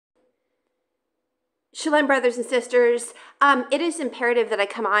Shalom, brothers and sisters. It is imperative that I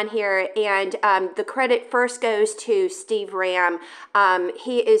come on here, and the credit first goes to Steve Ram.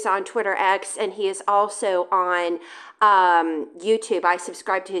 He is on Twitter X, and he is also on YouTube. I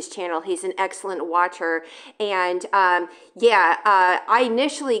subscribe to his channel. He's an excellent watcher. And I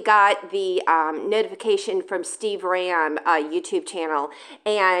initially got the notification from Steve Ram YouTube channel.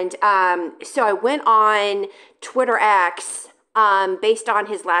 And so I went on Twitter X based on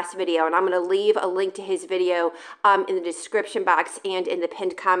his last video, and I'm going to leave a link to his video in the description box and in the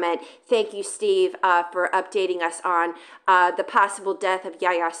pinned comment. Thank you, Steve, for updating us on the possible death of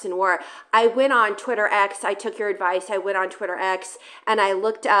Yahya Sinwar. I went on Twitter X. I took your advice. I went on Twitter X and I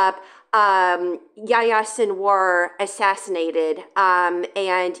looked up Yahya Sinwar assassinated,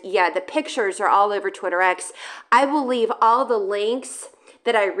 and yeah, the pictures are all over Twitter X. I will leave all the links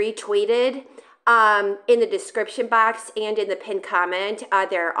that I retweeted in the description box and in the pinned comment.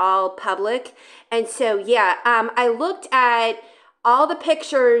 They're all public. And so, yeah, I looked at all the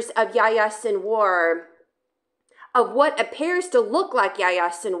pictures of Yahya Sinwar, of what appears to look like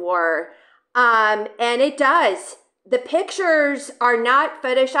Yahya Sinwar, and it does. The pictures are not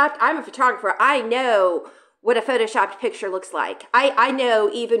photoshopped. I'm a photographer. I know what a photoshopped picture looks like. I know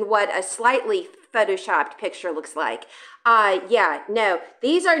even what a slightly photoshopped picture looks like. Yeah, no,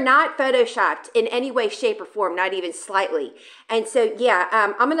 these are not photoshopped in any way, shape, or form, not even slightly. And so, yeah,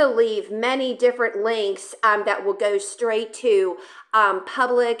 I'm going to leave many different links that will go straight to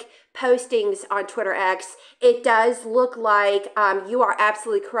public postings on Twitter X. It does look like, you are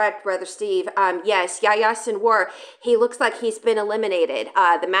absolutely correct, Brother Steve. Yes, Yahya Sinwar, he looks like he's been eliminated.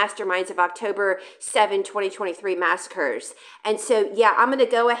 The masterminds of October 7, 2023 massacres. And so, yeah, I'm going to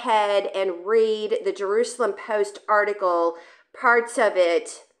go ahead and read the Jerusalem Post article, parts of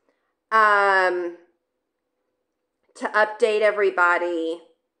it, to update everybody.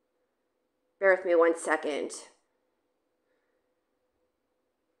 Bear with me one second.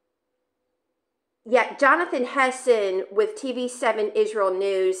 Yeah, Jonathan Hessen with TV7 Israel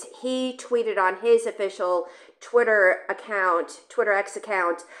News, he tweeted on his official Twitter X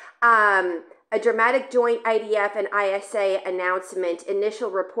account, a dramatic joint IDF and ISA announcement. Initial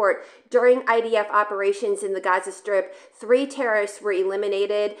report: during IDF operations in the Gaza Strip, 3 terrorists were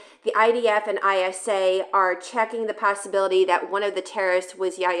eliminated. The IDF and ISA are checking the possibility that one of the terrorists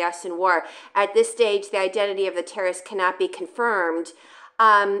was Yahya Sinwar. At this stage, the identity of the terrorist cannot be confirmed.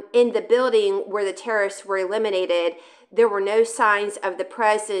 In the building where the terrorists were eliminated, there were no signs of the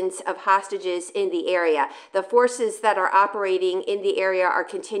presence of hostages in the area. The forces that are operating in the area are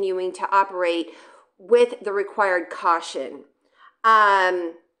continuing to operate with the required caution.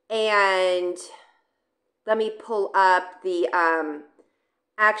 And let me pull up the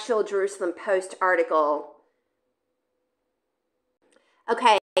actual Jerusalem Post article.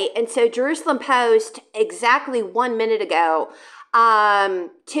 Okay, and so Jerusalem Post, exactly 1 minute ago, 2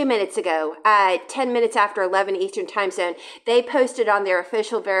 minutes ago, 10 minutes after 11 Eastern time zone, they posted on their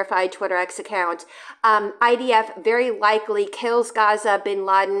official verified Twitter X account, IDF very likely kills Gaza bin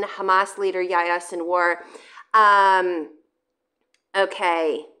Laden Hamas leader Yahya Sinwar.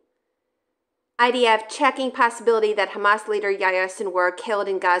 Okay. IDF checking possibility that Hamas leader Yahya Sinwar killed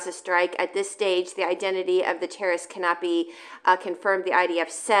in Gaza strike. At this stage, the identity of the terrorist cannot be confirmed, the IDF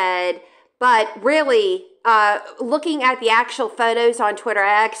said. But really, looking at the actual photos on Twitter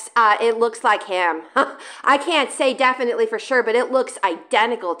X, it looks like him. I can't say definitely for sure, but it looks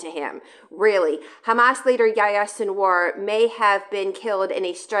identical to him, really. Hamas leader Yahya Sinwar may have been killed in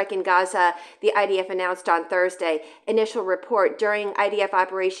a strike in Gaza, the IDF announced on Thursday. Initial report: during IDF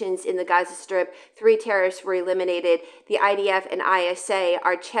operations in the Gaza Strip, 3 terrorists were eliminated. The IDF and ISA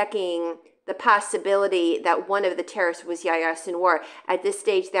are checking the possibility that one of the terrorists was Yahya Sinwar. At this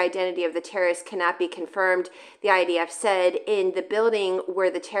stage, the identity of the terrorist cannot be confirmed, the IDF said. In the building where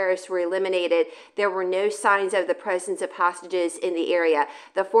the terrorists were eliminated, there were no signs of the presence of hostages in the area.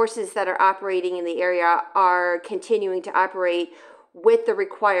 The forces that are operating in the area are continuing to operate with the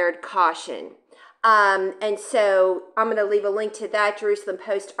required caution. And so I'm going to leave a link to that Jerusalem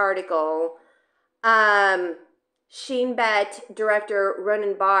Post article. Shin Bet Director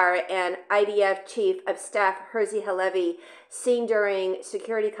Ronan Bar and IDF Chief of Staff Herzi Halevi seen during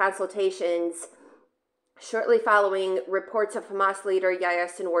security consultations shortly following reports of Hamas leader Yahya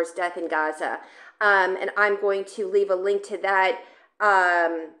Sinwar's death in Gaza. And I'm going to leave a link to that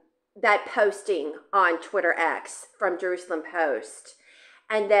that posting on Twitter X from Jerusalem Post.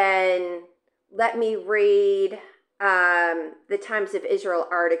 And then let me read the Times of Israel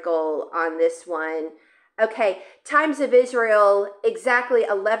article on this one. Okay, Times of Israel, exactly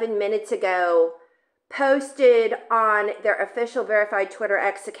 11 minutes ago, posted on their official verified Twitter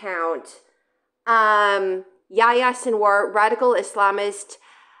X account Yahya Sinwar, radical Islamist,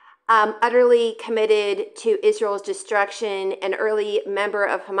 utterly committed to Israel's destruction, an early member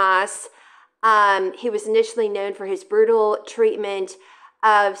of Hamas. He was initially known for his brutal treatment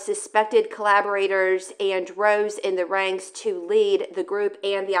of suspected collaborators and rose in the ranks to lead the group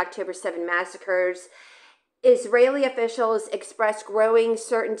and the October 7 massacres. Israeli officials expressed growing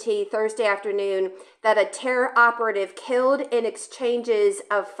certainty Thursday afternoon that a terror operative killed in exchanges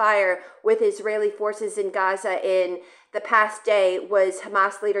of fire with Israeli forces in Gaza in the past day was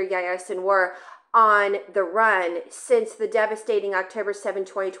Hamas leader Yahya Sinwar, on the run since the devastating October 7,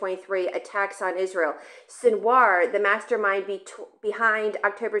 2023 attacks on Israel. Sinwar, the mastermind behind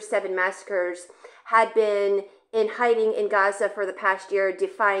October 7 massacres, had been in hiding in Gaza for the past year,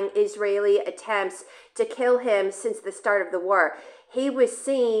 defying Israeli attempts to kill him since the start of the war. He was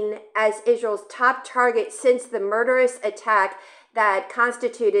seen as Israel's top target since the murderous attack that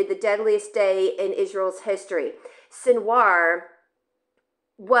constituted the deadliest day in Israel's history. Sinwar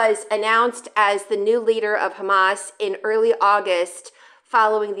was announced as the new leader of Hamas in early August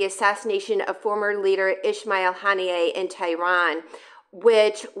following the assassination of former leader Ismail Haniyeh in Tehran,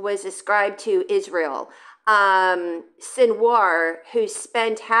 which was ascribed to Israel. Sinwar, who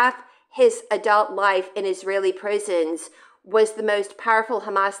spent half his adult life in Israeli prisons, was the most powerful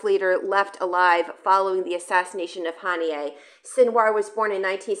Hamas leader left alive following the assassination of Haniyeh. Sinwar was born in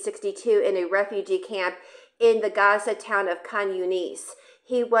 1962 in a refugee camp in the Gaza town of Khan Yunis.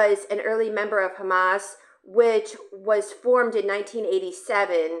 He was an early member of Hamas, which was formed in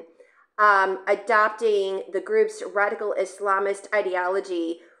 1987, adopting the group's radical Islamist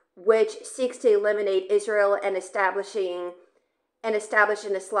ideology, which seeks to eliminate Israel and establish an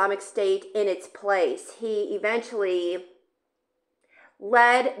Islamic State in its place. He eventually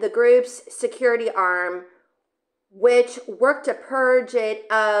led the group's security arm, which worked to purge it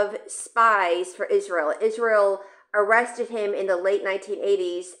of spies for Israel. Israel arrested him in the late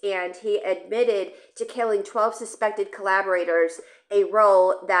 1980s, and he admitted to killing 12 suspected collaborators, a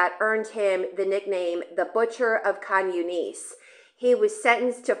role that earned him the nickname the Butcher of Khan Yunis. He was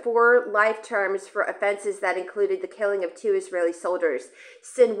sentenced to 4 life terms for offenses that included the killing of 2 Israeli soldiers.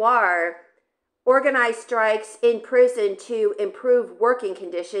 Sinwar organized strikes in prison to improve working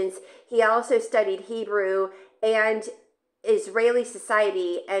conditions. He also studied Hebrew and Israeli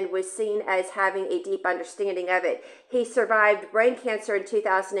society and was seen as having a deep understanding of it. He survived brain cancer in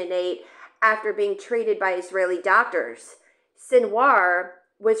 2008 after being treated by Israeli doctors. Sinwar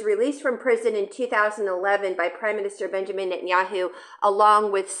was released from prison in 2011 by Prime Minister Benjamin Netanyahu,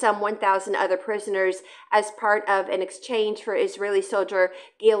 along with some 1,000 other prisoners, as part of an exchange for Israeli soldier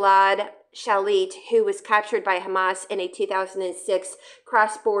Gilad Shalit, who was captured by Hamas in a 2006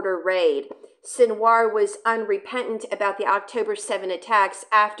 cross-border raid. Sinwar was unrepentant about the October 7 attacks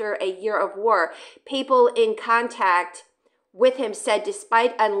after a year of war. People in contact with him said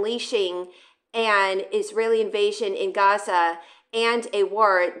despite unleashing an Israeli invasion in Gaza and a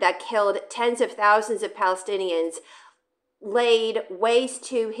war that killed tens of thousands of Palestinians, laid waste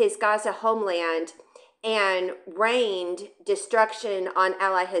to his Gaza homeland, and rained destruction on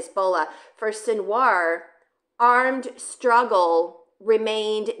ally Hezbollah. For Sinwar, armed struggle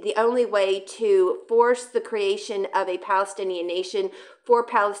remained the only way to force the creation of a Palestinian nation for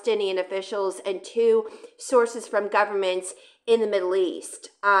Palestinian officials and 2 sources from governments in the Middle East.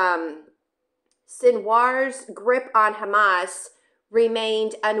 Sinwar's grip on Hamas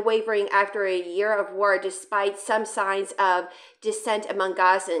remained unwavering after a year of war, despite some signs of dissent among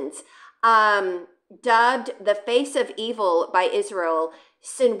Gazans. Dubbed the face of evil by Israel,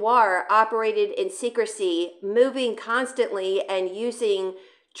 Sinwar operated in secrecy, moving constantly and using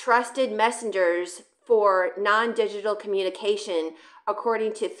trusted messengers for non-digital communication,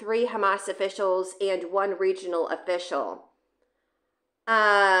 according to 3 Hamas officials and 1 regional official.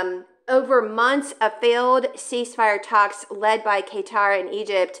 Over months of failed ceasefire talks led by Qatar and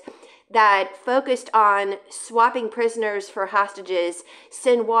Egypt that focused on swapping prisoners for hostages,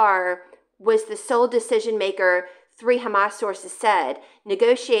 Sinwar was the sole decision maker, 3 Hamas sources said.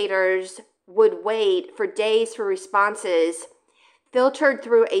 Negotiators would wait for days for responses filtered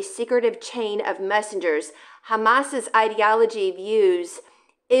through a secretive chain of messengers. Hamas's ideology views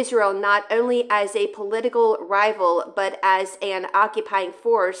Israel not only as a political rival, but as an occupying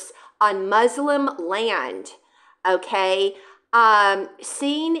force on Muslim land. Okay?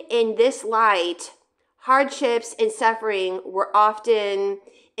 Seen in this light, hardships and suffering were often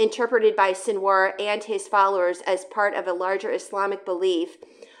interpreted by Sinwar and his followers as part of a larger Islamic belief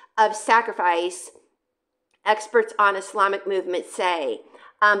of sacrifice, experts on Islamic movements say.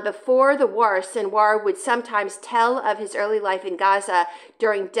 Before the war, Sinwar would sometimes tell of his early life in Gaza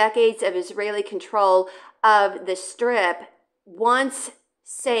during decades of Israeli control of the Strip, once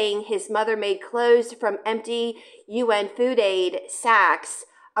saying his mother made clothes from empty UN food aid sacks,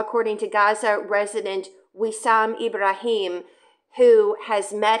 according to Gaza resident Wissam Ibrahim, who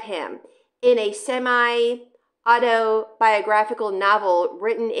has met him. In a semi-autobiographical novel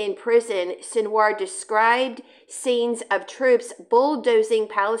written in prison, Sinwar described scenes of troops bulldozing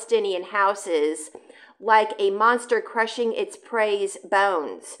Palestinian houses like a monster crushing its prey's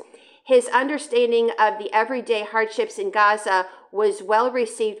bones. His understanding of the everyday hardships in Gaza was well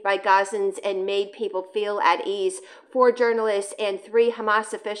received by Gazans and made people feel at ease. 4 journalists and 3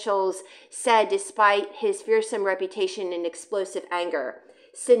 Hamas officials said, despite his fearsome reputation and explosive anger.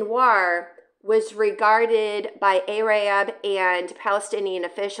 Sinwar was regarded by Arab and Palestinian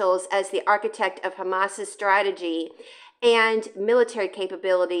officials as the architect of Hamas's strategy and military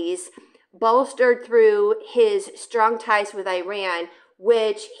capabilities, bolstered through his strong ties with Iran,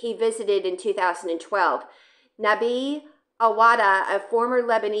 which he visited in 2012. Nabi Awada, a former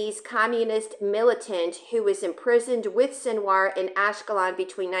Lebanese communist militant who was imprisoned with Sinwar in Ashkelon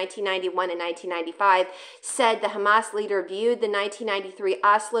between 1991 and 1995, said the Hamas leader viewed the 1993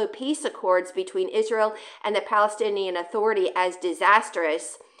 Oslo peace accords between Israel and the Palestinian Authority as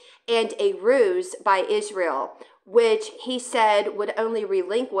disastrous and a ruse by Israel, which he said would only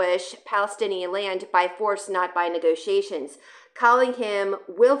relinquish Palestinian land by force, not by negotiations. Calling him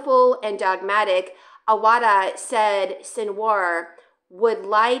willful and dogmatic, Awada said Sinwar would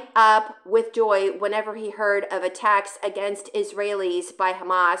light up with joy whenever he heard of attacks against Israelis by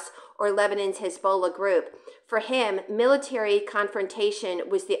Hamas or Lebanon's Hezbollah group. For him, military confrontation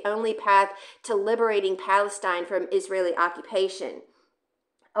was the only path to liberating Palestine from Israeli occupation.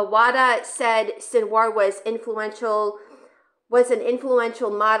 Awada said Sinwar was an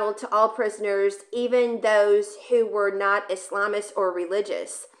influential model to all prisoners, even those who were not Islamist or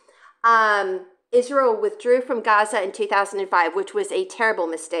religious. Israel withdrew from Gaza in 2005, which was a terrible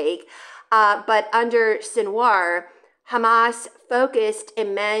mistake. But under Sinwar, Hamas focused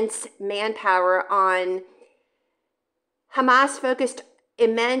immense manpower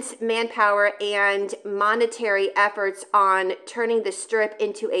and monetary efforts on turning the Strip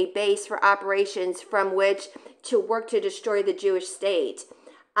into a base for operations from which to work to destroy the Jewish state.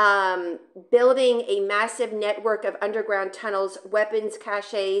 Building a massive network of underground tunnels, weapons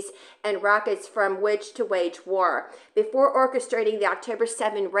caches, and rockets from which to wage war. Before orchestrating the October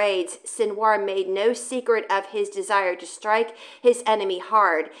 7 raids, Sinwar made no secret of his desire to strike his enemy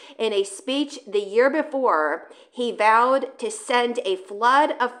hard. In a speech the year before, he vowed to send a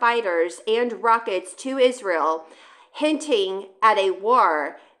flood of fighters and rockets to Israel, hinting at a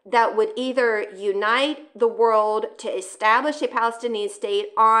war that would either unite the world to establish a Palestinian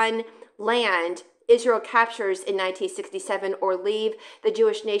state on land Israel captures in 1967 or leave the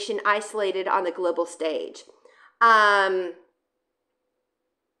Jewish nation isolated on the global stage.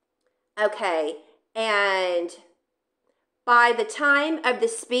 Okay, and by the time of the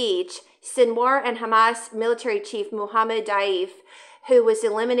speech, Sinwar and Hamas military chief Mohammed Daif, who was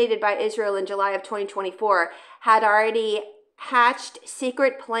eliminated by Israel in July of 2024, had already hatched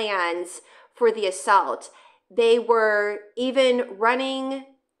secret plans for the assault. They were even running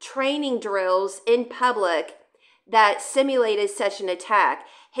training drills in public that simulated such an attack.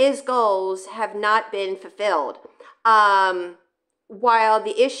 His goals have not been fulfilled. While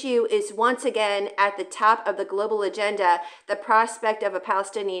the issue is once again at the top of the global agenda, the prospect of a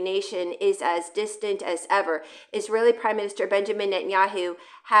Palestinian nation is as distant as ever. Israeli Prime Minister Benjamin Netanyahu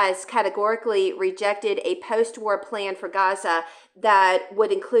has categorically rejected a post-war plan for Gaza that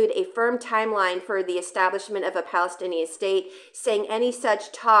would include a firm timeline for the establishment of a Palestinian state, saying any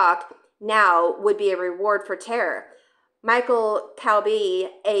such talk now would be a reward for terror. Michael Kalbi,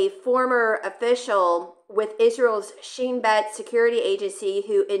 a former official with Israel's Shin Bet security agency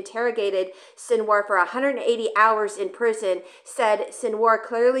who interrogated Sinwar for 180 hours in prison, said Sinwar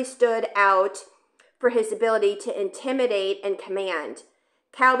clearly stood out for his ability to intimidate and command.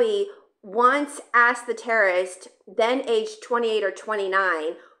 Kalbi once asked the terrorist, then aged 28 or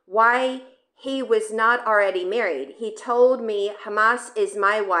 29, why he was not already married. He told me, Hamas is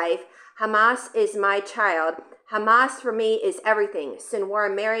my wife, Hamas is my child, Hamas for me is everything.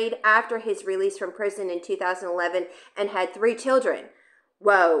 Sinwar married after his release from prison in 2011 and had 3 children.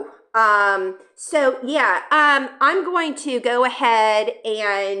 Whoa. I'm going to go ahead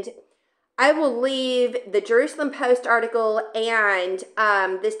and I will leave the Jerusalem Post article and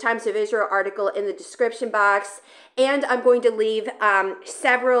this Times of Israel article in the description box. And I'm going to leave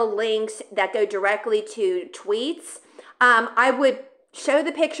several links that go directly to tweets. I would show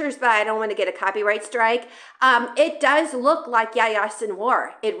the pictures, but I don't want to get a copyright strike. It does look like Yahya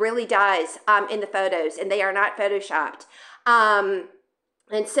Sinwar. It really does in the photos, and they are not photoshopped.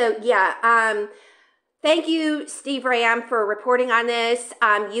 And so, yeah, thank you, Steve Ram, for reporting on this.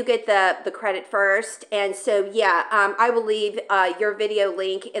 You get the credit first. And so, yeah, I will leave your video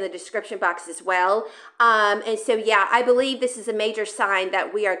link in the description box as well. And so, yeah, I believe this is a major sign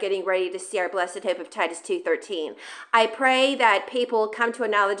that we are getting ready to see our blessed hope of Titus 2:13. I pray that people come to a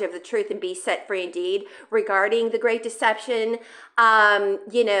knowledge of the truth and be set free indeed regarding the great deception.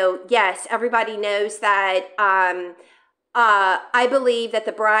 You know, yes, everybody knows that I believe that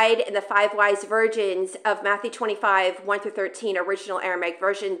the bride and the 5 wise virgins of Matthew 25, 1-13, original Aramaic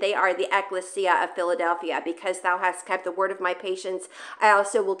version, they are the ecclesia of Philadelphia. Because thou hast kept the word of my patience, I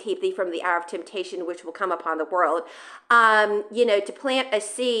also will keep thee from the hour of temptation, which will come upon the world. You know, to plant a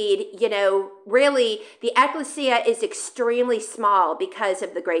seed, you know, really, the ecclesia is extremely small because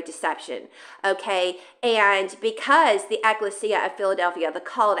of the great deception, okay? And because the ecclesia of Philadelphia, the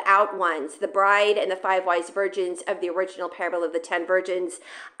called out ones, the bride and the 5 wise virgins of the original parable of the 10 virgins,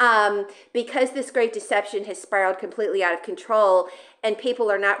 because this great deception has spiraled completely out of control and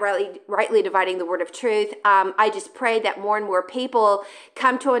people are not rightly dividing the word of truth, I just pray that more and more people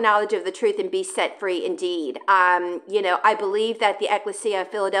come to a knowledge of the truth and be set free indeed. You know, I believe that the ecclesia of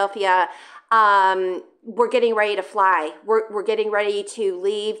Philadelphia, we're getting ready to fly. We're getting ready to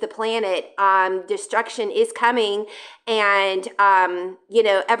leave the planet. Destruction is coming. And, you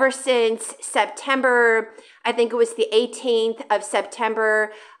know, ever since September, I think it was the 18th of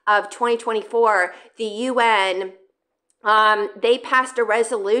September of 2024, the UN, they passed a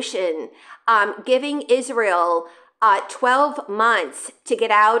resolution giving Israel 12 months to get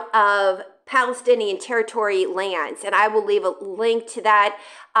out of Palestinian territory lands. And I will leave a link to that.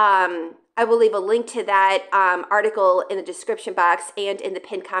 Article in the description box and in the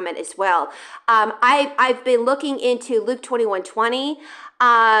pinned comment as well. I've been looking into Luke 21:20.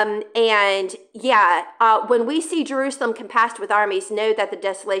 And yeah, when we see Jerusalem compassed with armies, know that the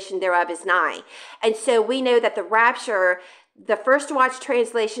desolation thereof is nigh. And so we know that the rapture, the first watch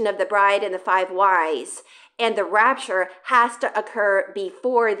translation of the bride and the 5 wise, and the rapture has to occur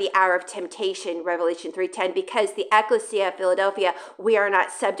before the hour of temptation, Revelation 3:10, because the ecclesia of Philadelphia, we are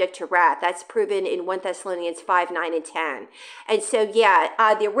not subject to wrath. That's proven in 1 Thessalonians 5:9 and 10. And so,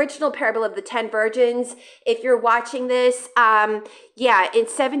 yeah, the original parable of the 10 virgins, if you're watching this, yeah, in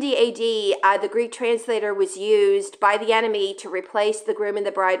 70 AD, the Greek translator was used by the enemy to replace the groom and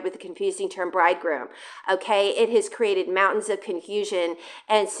the bride with the confusing term bridegroom. Okay, it has created mountains of confusion.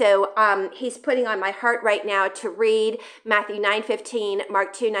 And so he's putting on my heart right now to read Matthew 9:15,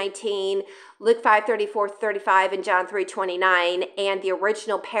 Mark 2:19, Luke 5:34-35, and John 3:29, and the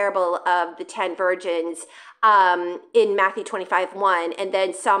original parable of the 10 virgins in Matthew 25:1, and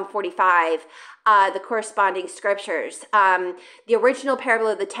then Psalm 45, the corresponding scriptures. The original parable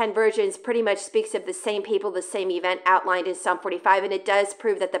of the 10 virgins pretty much speaks of the same people, the same event outlined in Psalm 45, and it does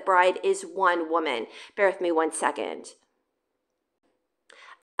prove that the bride is one woman. Bear with me 1 second.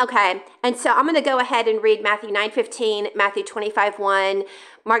 Okay, and so I'm going to go ahead and read Matthew 9:15, Matthew 25:1,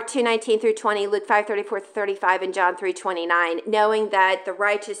 Mark 2:19-20, Luke 5:34-35, and John 3:29, knowing that the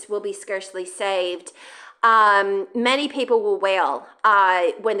righteous will be scarcely saved. Many people will wail.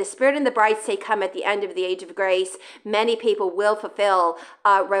 When the Spirit and the bride say come at the end of the age of grace, many people will fulfill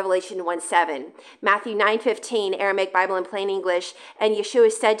Revelation 1:7. Matthew 9:15, Aramaic Bible in plain English, and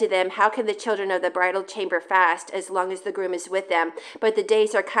Yeshua said to them, how can the children of the bridal chamber fast as long as the groom is with them? But the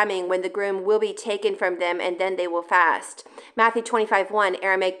days are coming when the groom will be taken from them, and then they will fast. Matthew 25:1,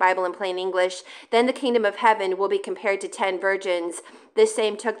 Aramaic Bible in plain English, then the kingdom of heaven will be compared to 10 virgins. The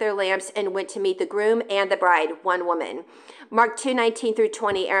same took their lamps and went to meet the groom and the bride, one woman. Mark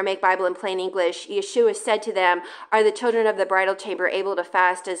 2:19-20, Aramaic Bible in plain English, Yeshua said to them, are the children of the bridal chamber able to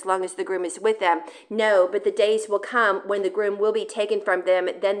fast as long as the groom is with them? No, but the days will come when the groom will be taken from them,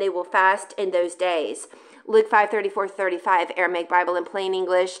 then they will fast in those days. Luke 5:34-35, Aramaic Bible in plain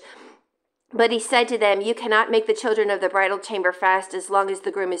English, but he said to them, you cannot make the children of the bridal chamber fast as long as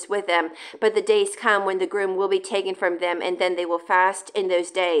the groom is with them. But the days come when the groom will be taken from them, and then they will fast in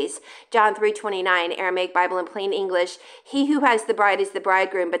those days. John 3:29, Aramaic Bible in plain English, he who has the bride is the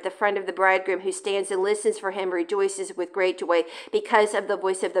bridegroom, but the friend of the bridegroom who stands and listens for him rejoices with great joy because of the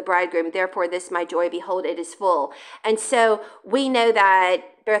voice of the bridegroom. Therefore, this my joy, behold, it is full. And so we know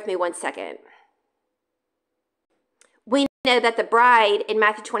that, bear with me 1 second. We know that the bride in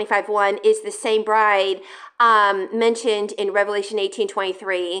Matthew 25:1 is the same bride mentioned in Revelation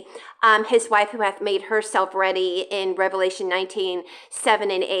 18:23. His wife who hath made herself ready in Revelation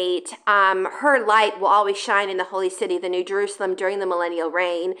 19:7 and 8. Her light will always shine in the holy city, the New Jerusalem, during the millennial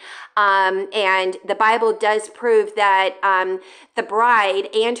reign. And the Bible does prove that the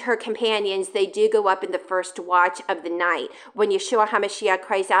bride and her companions, they do go up in the first watch of the night. When Yeshua HaMashiach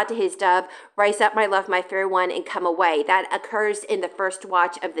cries out to his dove, "Rise up, my love, my fair one, and come away." That occurs in the first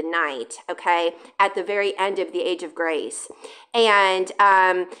watch of the night, okay, at the very end of the age of grace. And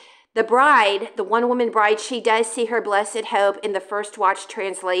the bride, the one-woman bride, she does see her blessed hope in the first watch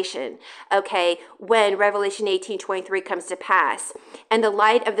translation, okay, when Revelation 18:23 comes to pass. "And the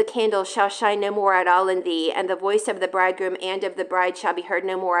light of the candle shall shine no more at all in thee, and the voice of the bridegroom and of the bride shall be heard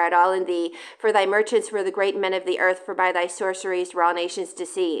no more at all in thee. For thy merchants were the great men of the earth, for by thy sorceries were all nations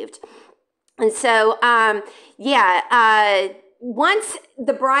deceived." And so, once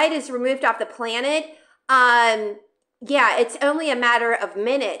the bride is removed off the planet, it's only a matter of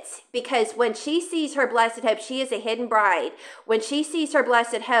minutes, because when she sees her blessed hope, she is a hidden bride. When she sees her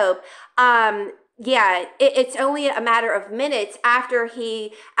blessed hope, it's only a matter of minutes after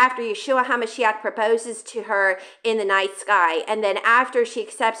Yeshua HaMashiach proposes to her in the night sky. And then after she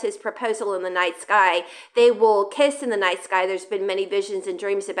accepts his proposal in the night sky, they will kiss in the night sky. There's been many visions and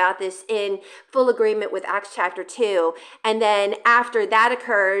dreams about this, in full agreement with Acts chapter 2. And then after that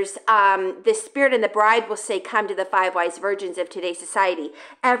occurs, the Spirit and the bride will say, "Come to the 5 wise virgins of today's society."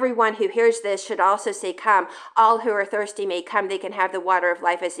 Everyone who hears this should also say, "Come. All who are thirsty may come. They can have the water of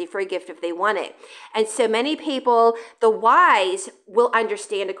life as a free gift if they want it." And so many people, the wise will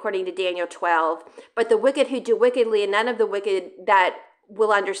understand according to Daniel 12, but the wicked who do wickedly, and none of the wicked that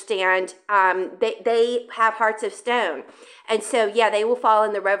will understand, they have hearts of stone. And so, they will fall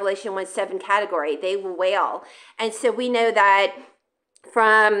in the Revelation 1:7 category. They will wail. And so we know that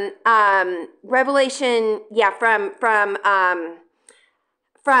from Revelation,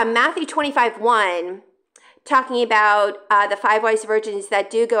 from Matthew 25:1, talking about the 5 wise virgins that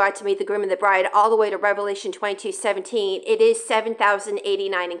do go out to meet the groom and the bride, all the way to Revelation 22:17, it is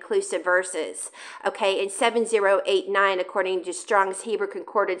 7,089 inclusive verses. Okay, and 7089, according to Strong's Hebrew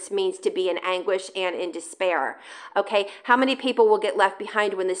Concordance, means to be in anguish and in despair. Okay, how many people will get left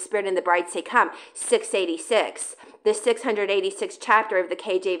behind when the Spirit and the bride say, "Come"? 686. The 686th chapter of the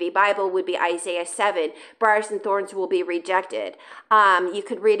KJV Bible would be Isaiah 7. Briars and thorns will be rejected. You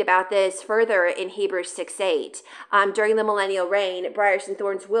could read about this further in Hebrews 6:8. During the millennial reign, briars and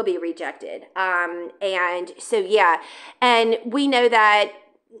thorns will be rejected. And we know that,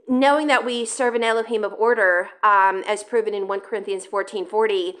 knowing that we serve an Elohim of order, as proven in 1 Corinthians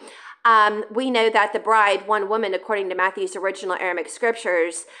 14:40, we know that the bride, one woman, according to Matthew's original Aramaic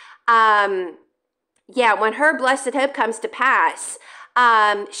scriptures, when her blessed hope comes to pass,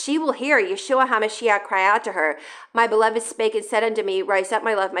 she will hear Yeshua HaMashiach cry out to her, "My beloved spake and said unto me, Rise up,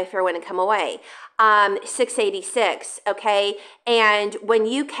 my love, my fair one, and come away." 686, okay? And when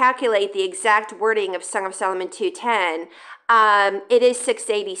you calculate the exact wording of Song of Solomon 2:10, it is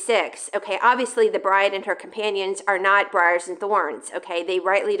 686, okay? Obviously, the bride and her companions are not briars and thorns, okay? They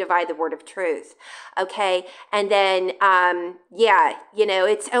rightly divide the word of truth, okay? And then,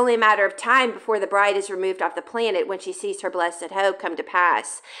 it's only a matter of time before the bride is removed off the planet when she sees her blessed hope come to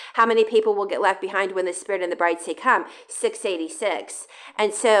pass. How many people will get left behind when the Spirit and the bride say, "Come"? 686.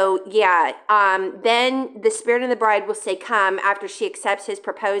 And so, then the Spirit and the bride will say, "Come," after she accepts his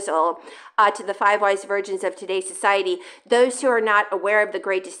proposal to the 5 wise virgins of today's society. Those who are not aware of the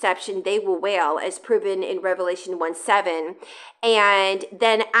great deception, they will wail, as proven in Revelation 1:7. And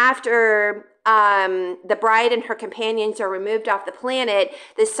then after the bride and her companions are removed off the planet,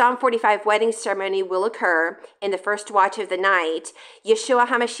 the Psalm 45 wedding ceremony will occur in the first watch of the night. Yeshua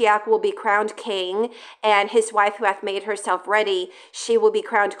HaMashiach will be crowned king, and his wife who hath made herself ready, she will be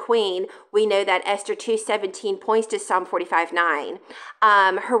crowned queen. We know that Esther 2:17 points to Psalm 45:9.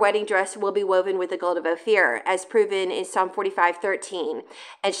 Her wedding dress will be woven with the gold of Ophir, as proven in Psalm 45:13.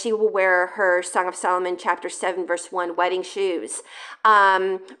 And she will wear her Song of Solomon chapter 7 verse 1 wedding shoes.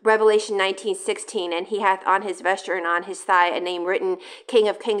 Revelation 19:16, and he hath on his vesture and on his thigh a name written, King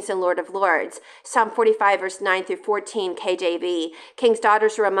of Kings and Lord of Lords. Psalm 45 verse 9 through 14 KJV. King's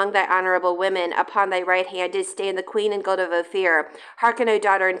daughters are among thy honorable women. Upon thy right hand did stand the queen in gold of Ophir. Hearken, O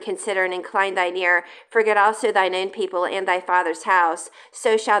daughter, and consider, and incline thine ear. Forget also thine own people and thy father's house.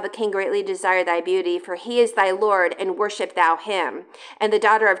 So shall the king greatly desire thy beauty, for he is thy Lord, and worship thou him. And the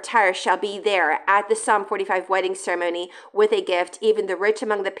daughter of Tyre shall be there at the Psalm 45 wedding ceremony with a gift. Even the rich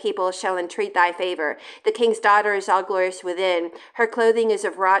among the people shall entreat thy favor. The king's daughter is all glorious within. Her clothing is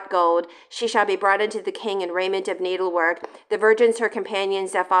of wrought gold. She shall be brought unto the king in raiment of needlework. The virgins, her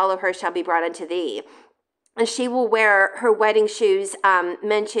companions that follow her, shall be brought unto thee. and she will wear her wedding shoes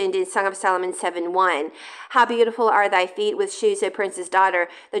mentioned in Song of Solomon 7:1. How beautiful are thy feet with shoes, O prince's daughter.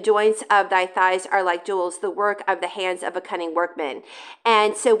 The joints of thy thighs are like jewels, the work of the hands of a cunning workman.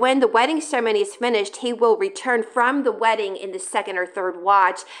 And so when the wedding ceremony is finished, he will return from the wedding in the second or third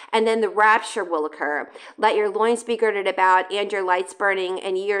watch, and then the rapture will occur. Let your loins be girded about, and your lights burning,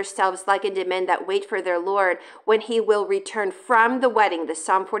 and ye yourselves like unto men that wait for their Lord, when he will return from the wedding, the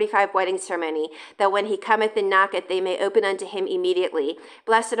Psalm 45 wedding ceremony, that when he cometh and knocketh, they may open unto him immediately.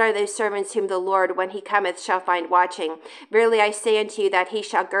 Blessed are those servants whom the Lord, when he cometh, shall find watching. Verily I say unto you, that he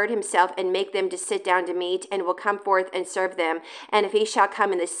shall gird himself and make them to sit down to meat, and will come forth and serve them. And if he shall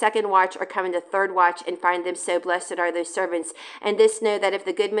come in the second watch, or come in the third watch, and find them so, blessed are those servants. And this know, that if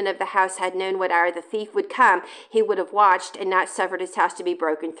the goodman of the house had known what hour the thief would come, he would have watched, and not suffered his house to be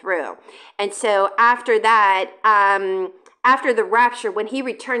broken through. And so after that, after the rapture, when he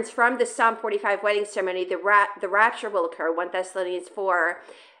returns from the Psalm 45 wedding ceremony, the rapture will occur. 1 Thessalonians 4,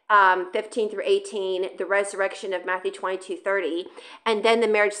 15 through 18, the resurrection of Matthew 22:30, and then the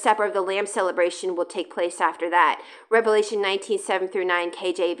marriage supper of the Lamb celebration will take place after that. Revelation 19:7 through 9,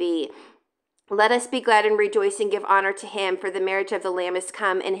 KJV. Let us be glad and rejoice and give honor to him, for the marriage of the Lamb is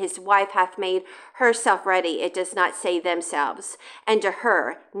come, and his wife hath made herself ready. It does not say themselves. And to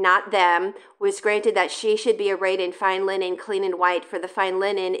her, not them, was granted that she should be arrayed in fine linen, clean and white, for the fine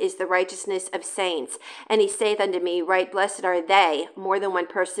linen is the righteousness of saints. And he saith unto me, right blessed are they, more than one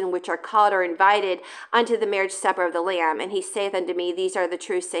person, which are called or invited unto the marriage supper of the Lamb. And he saith unto me, these are the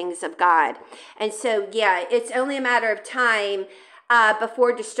true sayings of God. And so, yeah, it's only a matter of time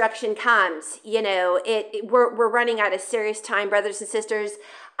before destruction comes. You know, we're running out of serious time, brothers and sisters.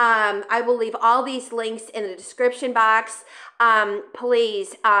 I will leave all these links in the description box.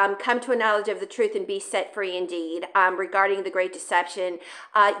 Please come to a knowledge of the truth and be set free indeed. Regarding the great deception,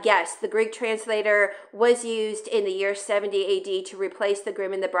 yes, the Greek translator was used in the year 70 AD to replace the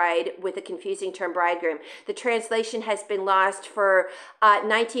groom and the bride with the confusing term bridegroom. The translation has been lost for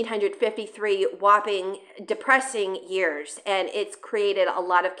 1953 whopping depressing years, and it's created a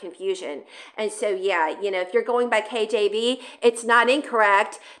lot of confusion. And so, yeah, you know, if you're going by KJV, it's not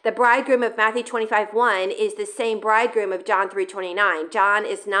incorrect. The bridegroom of Matthew 25:1 is the same bridegroom of John 3:29. John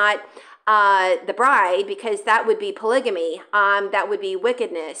is not the bride, because that would be polygamy. That would be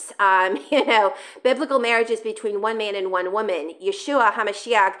wickedness. You know, biblical marriage is between one man and one woman. Yeshua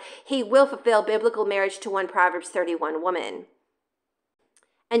HaMashiach, he will fulfill biblical marriage to one Proverbs 31 woman.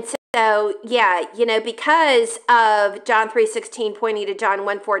 And so, yeah, you know, because of John 3:16 pointing to John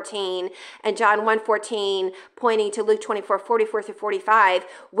 1:14 and John 1:14 pointing to Luke 24:44 through 45,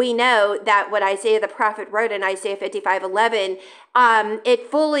 we know that what Isaiah the prophet wrote in Isaiah 55:11,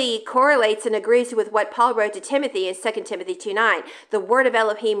 it fully correlates and agrees with what Paul wrote to Timothy in 2 Timothy 2:9. The word of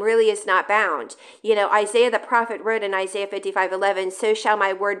Elohim really is not bound. You know, Isaiah the prophet wrote in Isaiah 55:11, so shall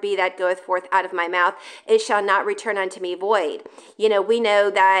my word be that goeth forth out of my mouth. It shall not return unto me void. You know, we know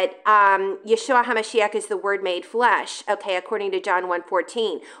that Yeshua HaMashiach is the word made flesh, okay, according to John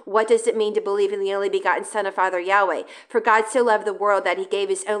 1:14. What does it mean to believe in the only begotten Son of Father Yahweh? For God so loved the world that he gave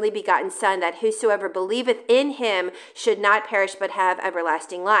his only begotten Son, that whosoever believeth in him should not perish but have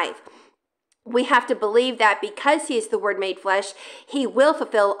everlasting life. We have to believe that because he is the word made flesh, he will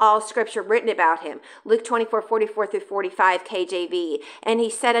fulfill all scripture written about him. Luke 24:44 through 45 KJV. And he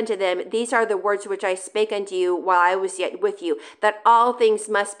said unto them, these are the words which I spake unto you while I was yet with you, that all things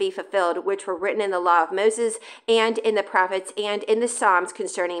must be fulfilled, which were written in the law of Moses and in the prophets and in the Psalms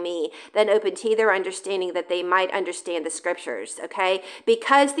concerning me. Then opened he their understanding, that they might understand the scriptures. Okay?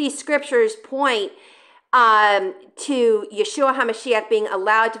 Because these scriptures point to Yeshua HaMashiach being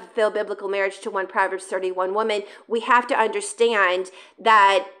allowed to fulfill biblical marriage to one Proverbs 31 woman, we have to understand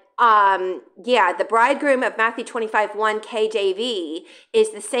that, the bridegroom of Matthew 25:1 KJV is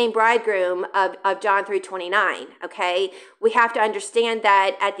the same bridegroom of John 3:29, okay? We have to understand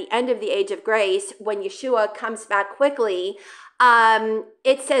that at the end of the age of grace, when Yeshua comes back quickly,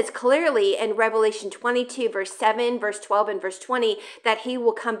 it says clearly in Revelation 22, verse 7, verse 12, and verse 20, that he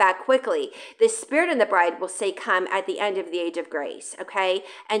will come back quickly. The Spirit and the bride will say come at the end of the age of grace, okay?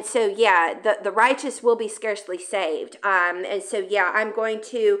 And so, yeah, the righteous will be scarcely saved. And so, yeah, I'm going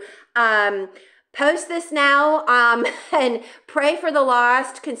to post this now and pray for the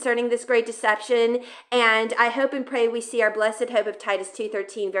lost concerning this great deception. And I hope and pray we see our blessed hope of Titus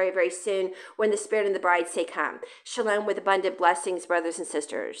 2:13 very, very soon, when the Spirit and the bride say come. Shalom with abundant blessings, brothers and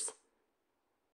sisters.